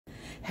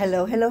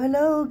Hello, hello,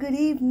 hello. Good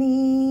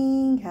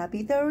evening.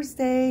 Happy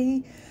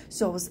Thursday.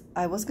 So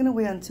I was going to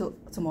wait until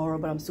tomorrow,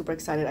 but I'm super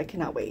excited. I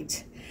cannot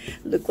wait.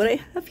 Look what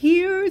I have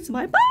here. It's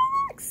my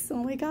box.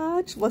 Oh my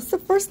gosh. What's the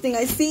first thing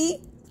I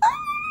see?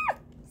 Ah!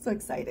 So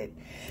excited.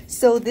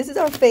 So this is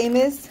our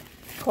famous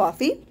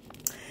coffee.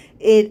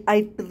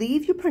 I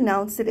believe you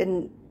pronounce it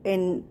in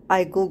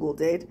I Googled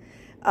it.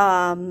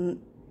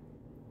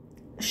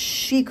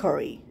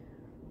 Shikori,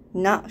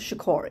 not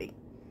shikori.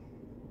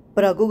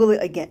 But I'll Google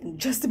it again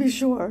just to be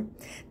sure.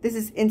 This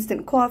is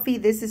instant coffee.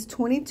 This is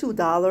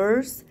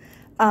 $22.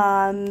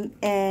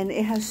 And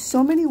it has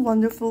so many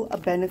wonderful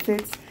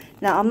benefits.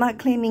 Now, I'm not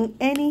claiming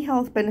any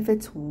health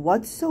benefits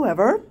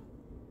whatsoever.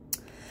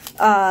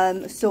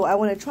 So I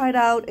want to try it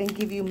out and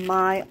give you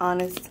my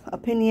honest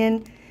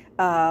opinion.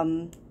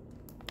 A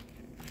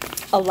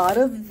lot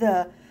of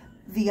the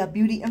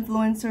beauty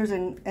influencers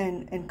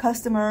and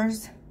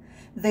customers,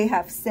 they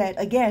have said,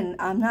 again,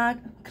 I'm not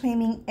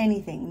claiming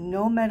anything,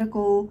 no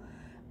medical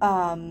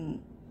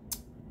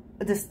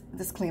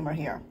disclaimer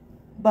here,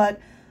 but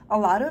a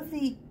lot of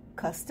the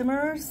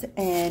customers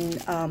and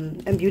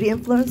beauty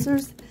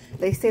influencers,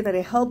 they say that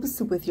it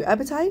helps with your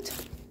appetite,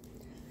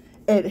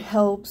 it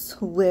helps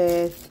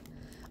with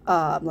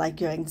like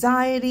your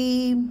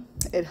anxiety,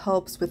 it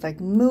helps with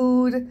like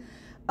mood,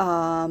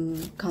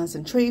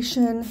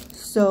 concentration.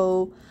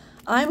 So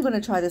I'm gonna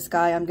try this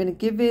guy. I'm gonna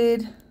give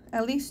it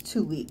at least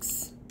 2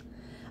 weeks,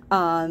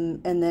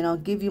 and then I'll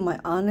give you my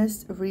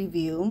honest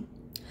review.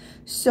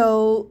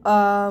 So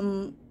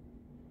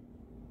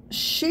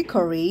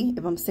shikori,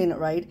 if I'm saying it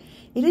right,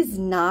 it is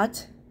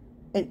not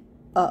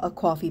a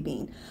coffee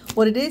bean.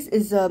 What it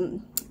is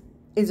a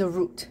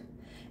root,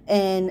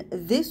 and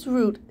this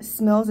root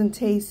smells and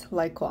tastes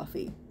like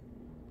coffee.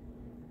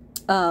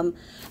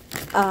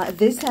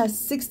 This has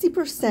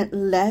 60%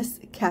 less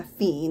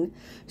caffeine.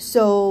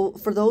 So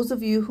for those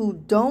of you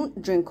who don't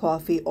drink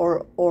coffee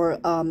or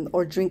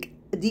drink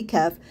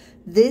decaf,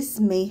 this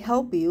may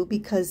help you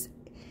because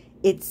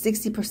it's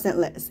 60%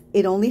 less.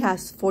 It only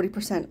has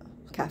 40%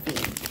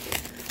 caffeine.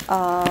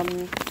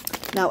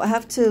 Now I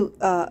have to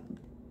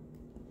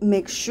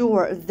make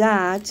sure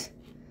that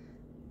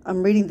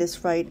I'm reading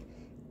this right.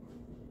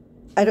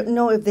 I don't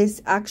know if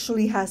this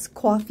actually has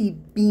coffee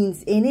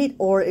beans in it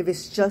or if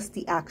it's just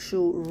the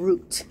actual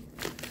root,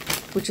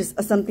 which is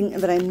something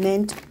that I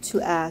meant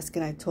to ask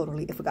and I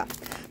totally forgot.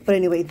 But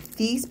anyway,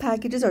 these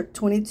packages are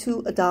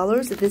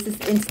 $22. This is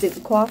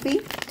instant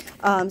coffee.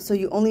 So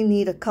you only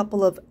need a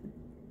couple of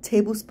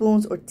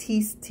tablespoons or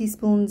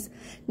teaspoons.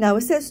 Now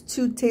it says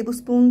 2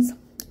 tablespoons.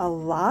 A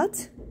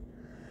lot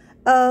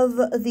of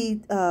the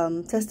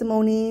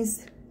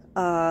testimonies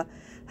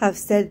have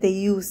said they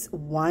use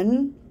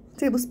 1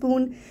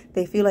 tablespoon.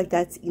 They feel like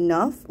that's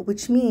enough,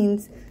 which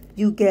means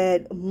you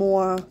get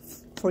more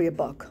for your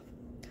buck.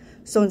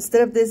 So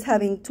instead of this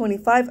having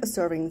 25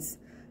 servings,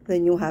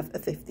 then you'll have a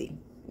 50.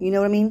 You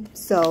know what I mean?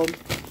 So,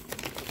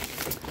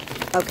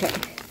 okay.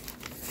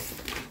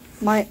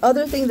 My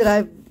other thing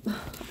that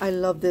I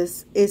love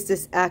this is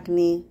this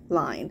acne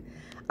line.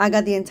 I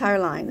got the entire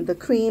line. The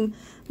cream,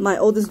 my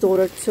oldest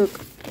daughter took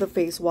the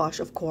face wash,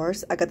 of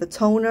course. I got the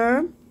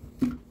toner,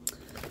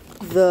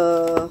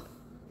 the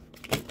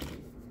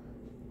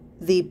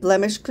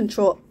blemish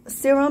control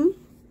serum,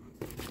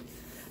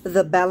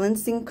 the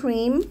balancing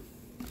cream,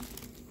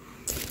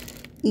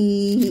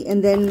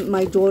 and then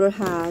my daughter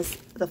has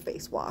the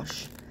face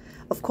wash.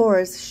 Of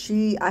course,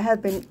 I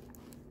have been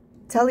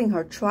telling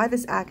her, try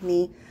this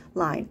acne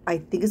line. I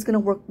think it's going to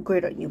work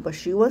great on you. But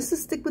she wants to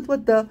stick with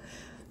what the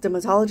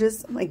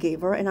dermatologist I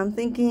gave her. And I'm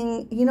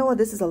thinking, you know what?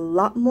 This is a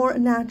lot more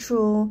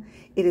natural.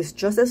 It is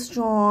just as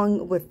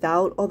strong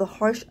without all the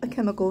harsh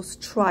chemicals.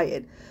 Try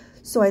it.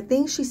 So I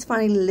think she's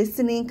finally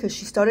listening because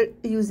she started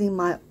using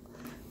my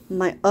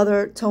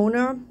other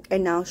toner.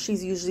 And now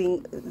she's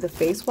using the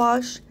face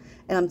wash.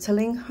 And I'm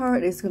telling her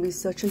it's going to be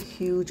such a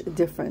huge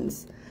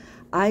difference.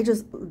 I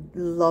just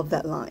love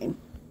that line.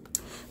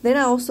 Then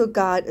I also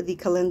got the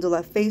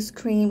Calendula face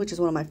cream, which is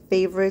one of my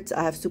favorites.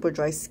 I have super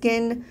dry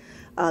skin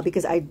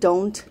because I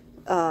don't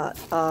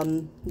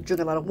drink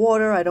a lot of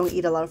water. I don't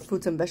eat a lot of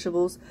fruits and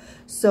vegetables.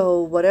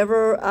 So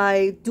whatever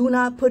I do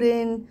not put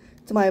in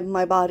to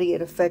my body,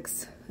 it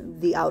affects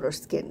the outer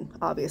skin,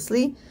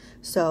 obviously.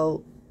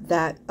 So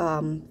that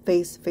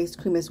face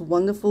cream is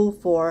wonderful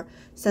for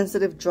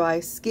sensitive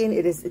dry skin.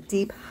 It is a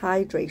deep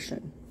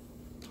hydration.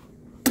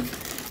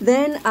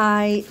 Then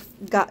I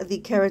got the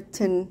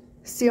keratin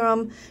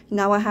serum.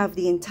 Now I have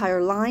the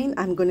entire line.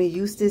 I'm going to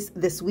use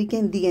this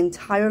weekend, the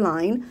entire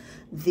line.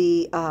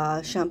 The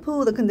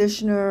shampoo, the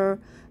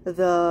conditioner,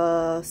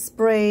 the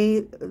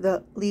spray,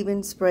 the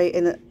leave-in spray,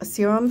 and the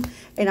serum.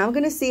 And I'm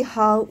going to see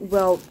how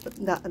well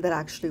that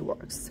actually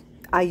works.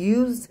 I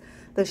used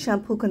the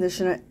shampoo,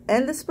 conditioner,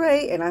 and the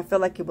spray, and I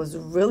felt like it was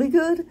really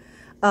good.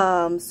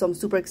 So I'm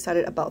super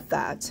excited about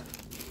that.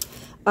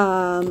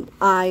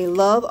 I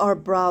love our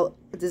brow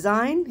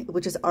design,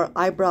 which is our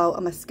eyebrow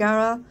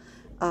mascara.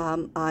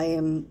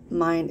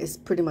 Mine is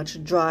pretty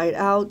much dried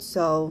out,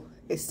 so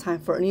it's time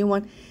for a new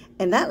one.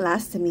 And that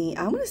lasted me,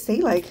 I want to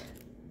say like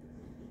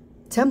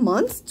 10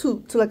 months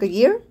to like a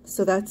year.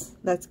 So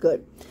that's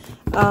good.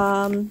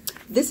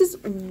 This is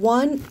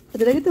one,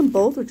 did I get them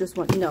both or just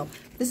one? No,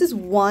 this is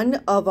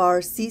one of our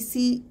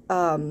CC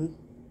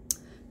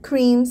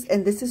creams,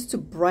 and this is to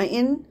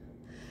brighten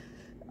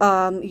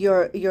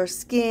your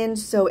skin.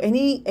 So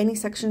any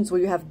sections where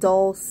you have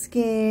dull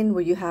skin,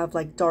 where you have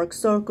like dark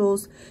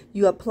circles,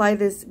 you apply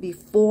this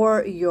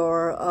before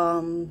your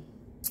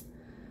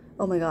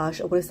oh my gosh,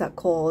 what is that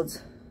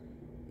called,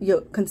 your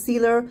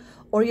concealer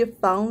or your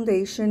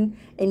foundation.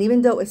 And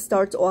even though it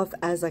starts off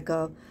as like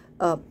a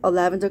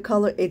lavender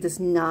color, it does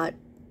not,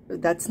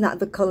 that's not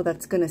the color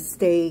that's gonna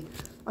stay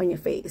on your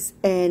face.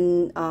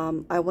 And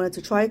I wanted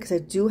to try it because I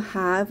do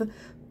have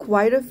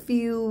quite a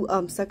few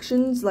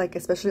sections, like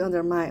especially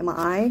under my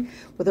eye,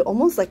 where they're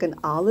almost like an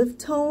olive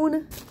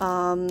tone.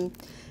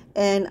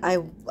 And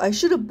I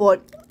should have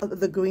bought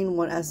the green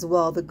one as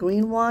well. The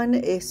green one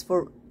is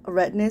for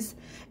redness,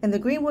 and the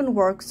green one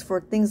works for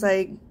things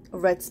like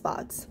red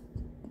spots,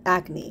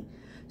 acne.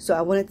 So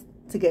I wanted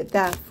to get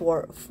that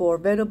for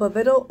Vero, but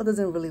Vero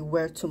doesn't really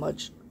wear too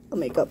much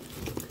makeup.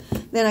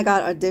 Then I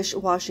got a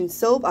dishwashing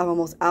soap. I'm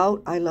almost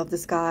out. I love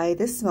this guy.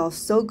 This smells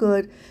so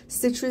good.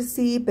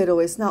 Citrusy, but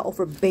it's not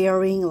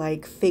overbearing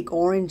like fake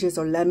oranges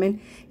or lemon.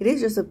 It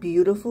is just a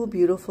beautiful,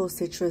 beautiful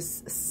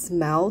citrus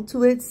smell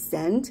to it,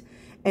 scent.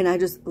 And I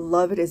just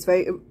love it. It's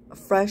very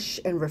fresh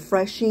and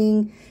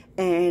refreshing.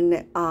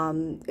 And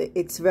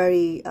it's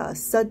very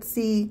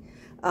sudsy,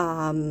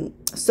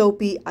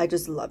 soapy. I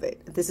just love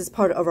it. This is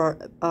part of our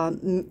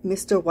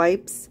Mr.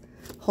 Wipes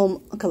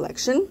home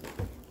collection.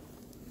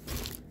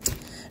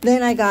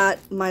 Then I got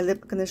my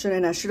lip conditioner,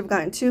 and I should have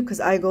gotten two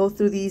because I go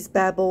through these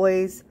bad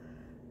boys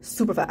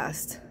super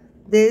fast.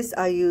 This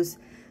I use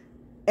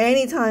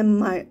anytime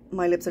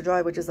my lips are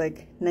dry, which is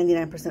like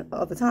 99%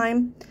 of the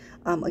time.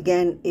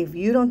 Again, if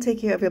you don't take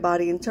care of your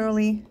body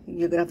internally,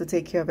 you're gonna have to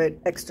take care of it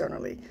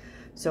externally.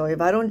 So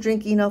if I don't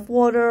drink enough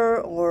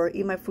water or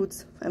eat my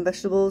fruits and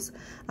vegetables,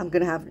 I'm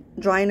gonna have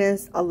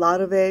dryness, a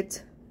lot of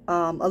it.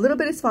 A little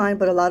bit is fine,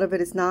 but a lot of it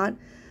is not.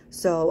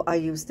 So I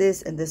use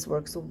this, and this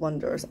works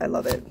wonders. I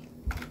love it.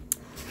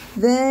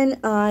 Then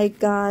I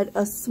got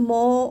a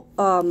small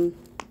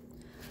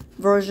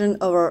version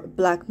of our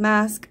black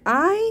mask.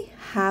 I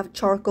have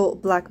charcoal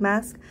black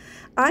mask.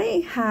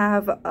 I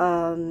have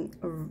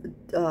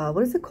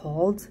what is it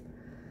called?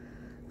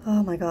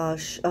 Oh my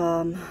gosh,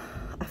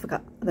 I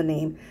forgot the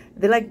name.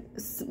 They're like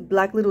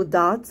black little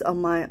dots on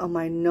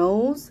my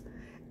nose,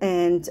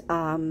 and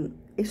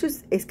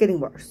it's getting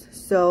worse.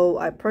 So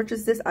I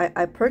purchased this.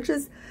 I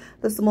purchased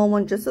the small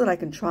one just so that I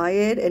can try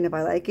it, and if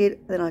I like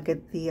it, then I'll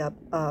get the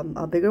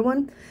a bigger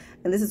one.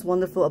 And this is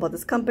wonderful about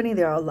this company.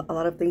 There are a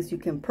lot of things you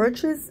can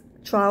purchase,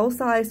 trial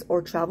size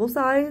or travel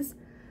size,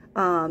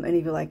 and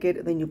if you like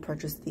it, then you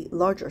purchase the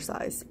larger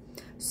size.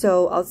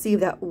 So I'll see if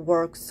that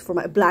works for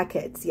my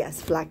blackheads.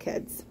 Yes,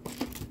 blackheads.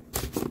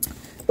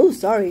 Oh,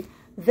 sorry.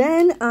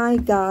 Then I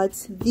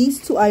got these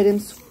two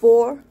items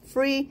for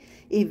free.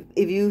 If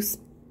you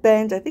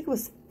spend, I think it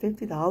was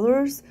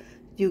 $50,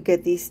 you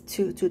get these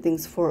two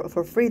things for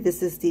free.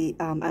 This is the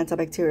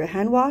antibacterial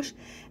hand wash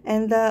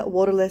and the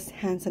waterless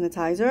hand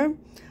sanitizer.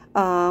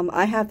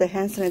 I have the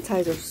hand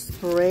sanitizer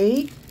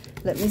spray.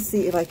 Let me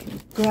see if I can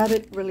grab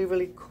it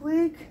really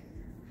quick.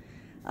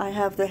 I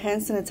have the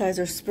hand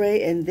sanitizer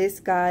spray, and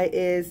this guy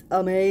is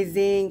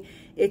amazing.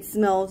 It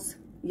smells,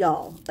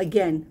 y'all,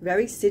 again,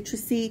 very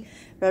citrusy,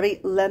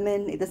 very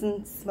lemon. It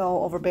doesn't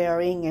smell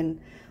overbearing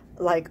and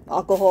like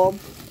alcohol.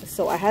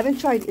 So I haven't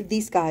tried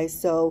these guys,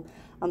 so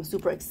I'm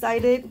super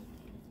excited.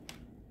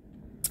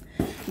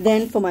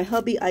 Then for my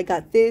hubby, I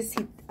got this.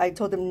 I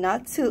told him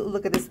not to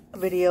look at this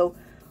video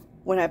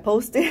when I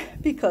post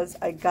it because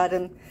I got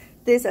him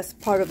this as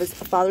part of his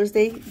Father's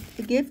Day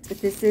gift.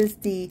 This is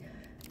the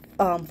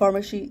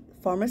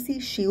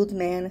Farmasi Shield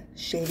Man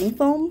shaving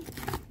foam,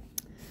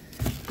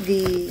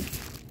 the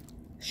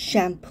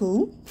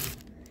shampoo,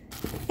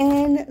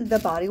 and the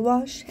body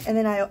wash. And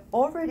then I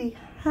already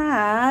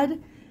had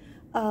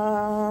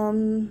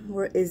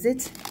where is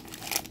it?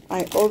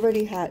 I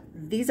already had,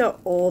 these are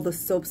all the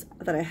soaps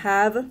that I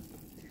have.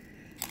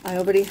 I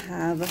already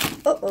have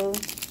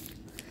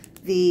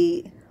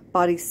the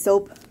body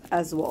soap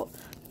as well,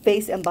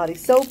 face and body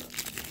soap.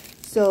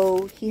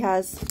 So he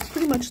has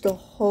pretty much the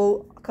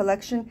whole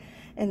collection,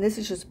 and this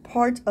is just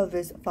part of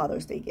his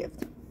Father's Day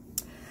gift.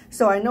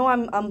 So I know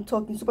I'm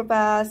talking super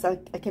fast. I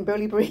can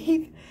barely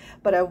breathe,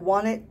 but I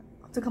wanted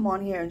to come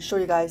on here and show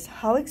you guys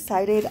how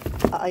excited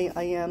I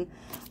am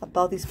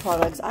about these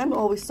products. I'm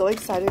always so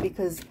excited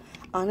because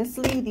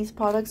honestly, these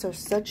products are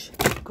such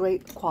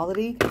great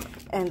quality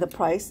and the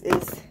price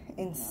is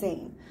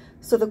insane.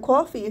 So the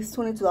coffee is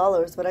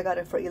 $22, but I got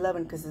it for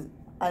 $11 because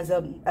as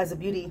a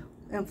beauty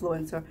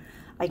influencer,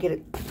 I get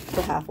it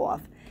for half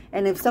off.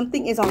 And if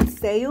something is on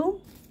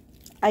sale,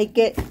 I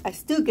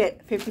still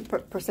get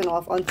 50%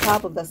 off on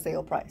top of the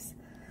sale price.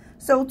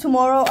 So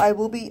tomorrow I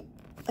will be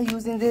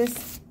using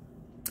this.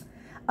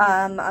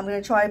 I'm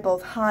going to try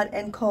both hot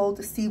and cold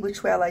to see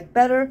which way I like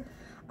better.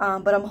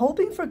 But I'm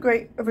hoping for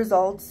great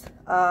results.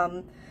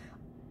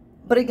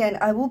 But But again,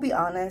 I will be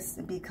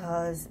honest,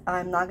 because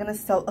I'm not gonna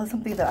sell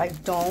something that I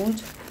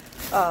don't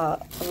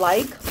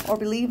like or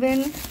believe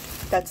in.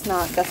 That's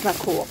not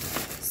cool.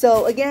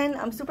 So again,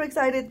 I'm super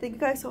excited. Thank you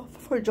guys so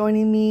for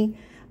joining me.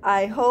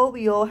 I hope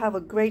you all have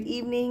a great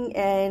evening,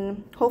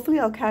 and hopefully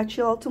I'll catch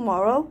you all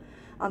tomorrow.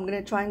 I'm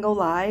gonna try and go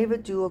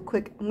live, do a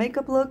quick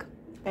makeup look,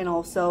 and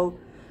also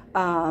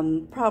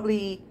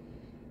probably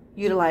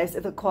utilize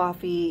the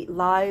coffee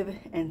live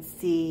and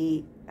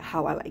see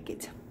how I like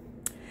it.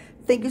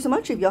 Thank you so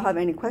much. If y'all have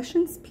any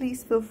questions,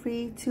 please feel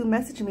free to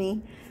message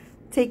me.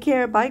 Take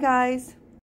care. Bye, guys.